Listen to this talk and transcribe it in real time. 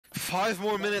5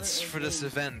 more minutes for this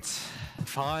event.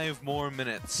 5 more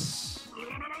minutes.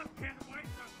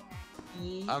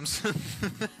 I'm so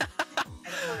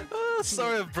oh,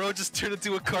 sorry, bro. Just turned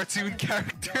into a cartoon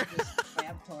character.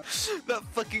 That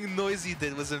fucking noise he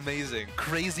did was amazing.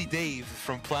 Crazy Dave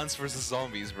from Plants vs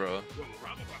Zombies, bro.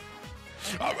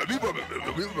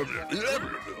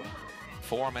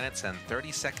 4 minutes and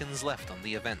 30 seconds left on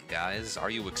the event, guys. Are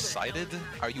you excited?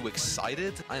 Are you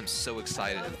excited? I am so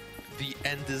excited. The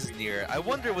end is near. I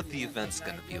wonder what the event's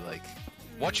gonna be like.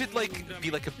 Watch it like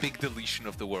be like a big deletion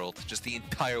of the world. Just the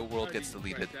entire world gets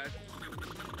deleted. Oh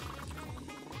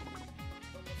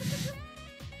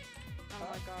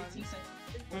my god. 15 seconds.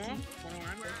 14,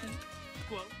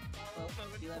 12,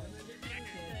 11, 10,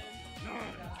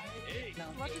 9,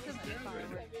 What is this?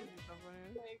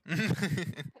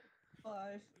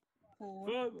 5,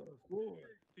 4,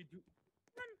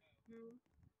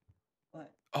 what?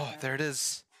 Oh, there it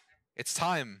is. It's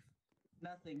time.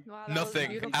 Nothing. Wow, that was Nothing.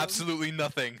 beautiful. Absolutely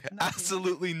nothing.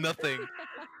 Absolutely nothing.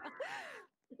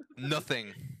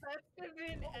 Nothing. Best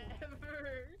event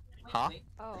ever. Huh? Wait,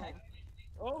 Oh. heck.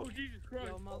 Oh, Jesus Christ.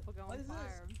 Yo, motherfucker What on is this?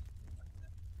 fire.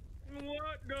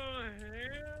 What the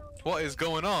hell? What is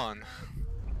going on?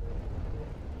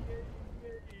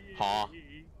 Huh?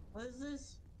 What is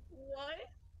this? What?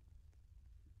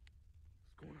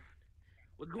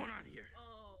 What's going on here?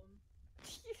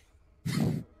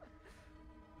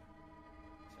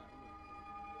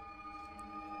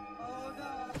 Oh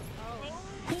god.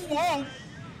 Whoa!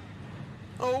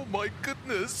 Oh my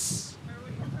goodness!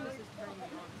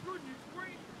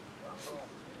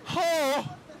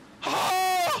 Oh!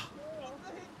 Oh!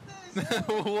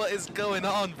 What is going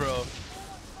on, bro?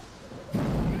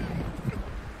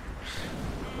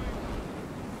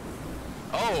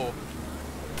 Oh!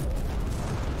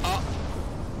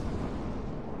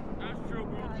 Astro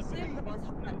World. I see it was hot.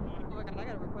 Oh my god, I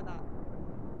gotta record that.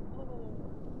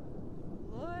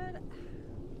 Lord.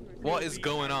 What is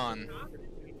going on?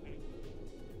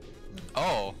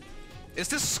 Oh. Is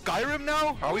this Skyrim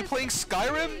now? Are we playing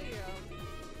Skyrim?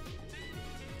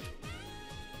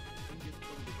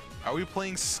 Are we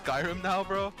playing Skyrim now,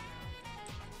 bro?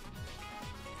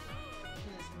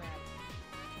 This map.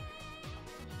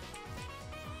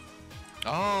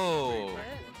 Oh.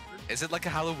 Is it like a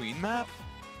Halloween map?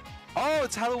 Oh,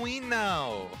 it's Halloween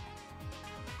now.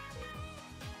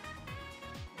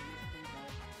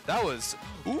 That was...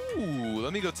 Ooh,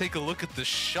 let me go take a look at the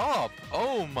shop.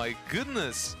 Oh my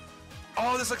goodness.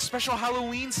 Oh, there's like special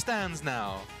Halloween stands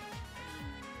now.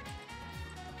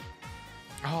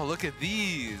 Oh, look at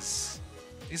these.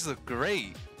 These look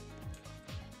great.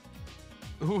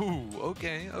 Ooh,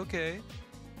 okay, okay.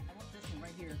 I want this one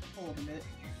right here. Hold on a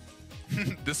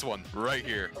minute. This one right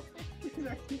here.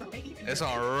 Right here. This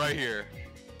one right here.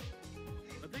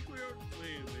 I think we are.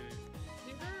 Wait a minute.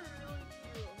 These are really cute. Oh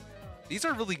my god. These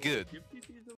are really good. Give